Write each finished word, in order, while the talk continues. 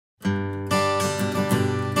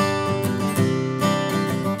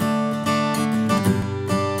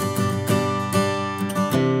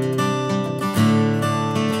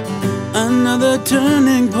Another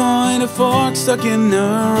turning point, a fork stuck in the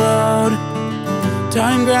road.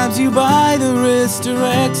 Time grabs you by the wrist,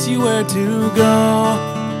 directs you where to go.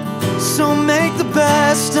 So make the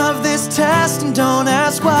best of this test and don't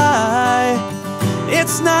ask why.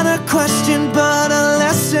 It's not a question but a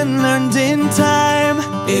lesson learned in time.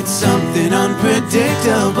 It's something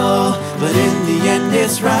unpredictable, but in the end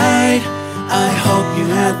it's right. I hope you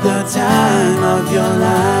had the time of your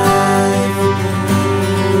life.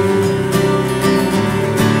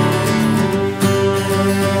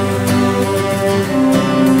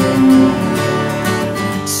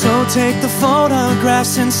 So take the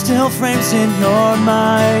photographs and still frames in your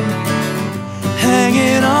mind. Hang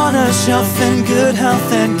it on a shelf in good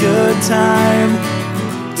health and good time.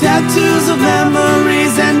 Tattoos of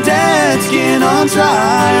memories and dead skin on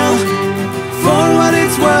trial. For what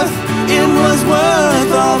it's worth, it was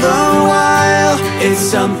worth all the while. It's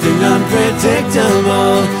something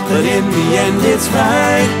unpredictable, but in the end it's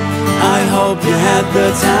right. I hope you had the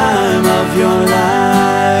time of your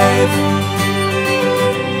life.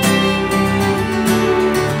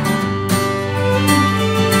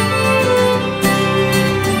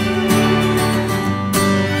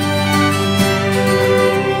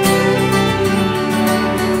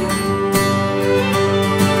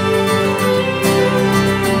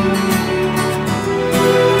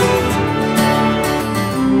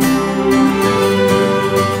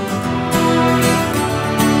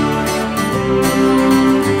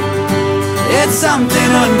 It's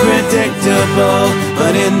something unpredictable,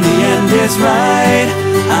 but in the end it's right.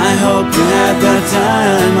 I hope you had the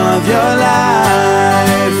time of your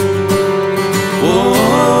life. Oh,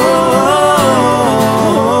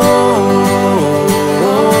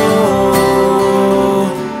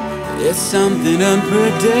 it's something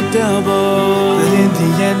unpredictable, but in the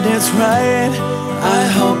end it's right. I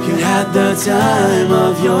hope you had the time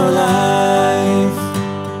of your life.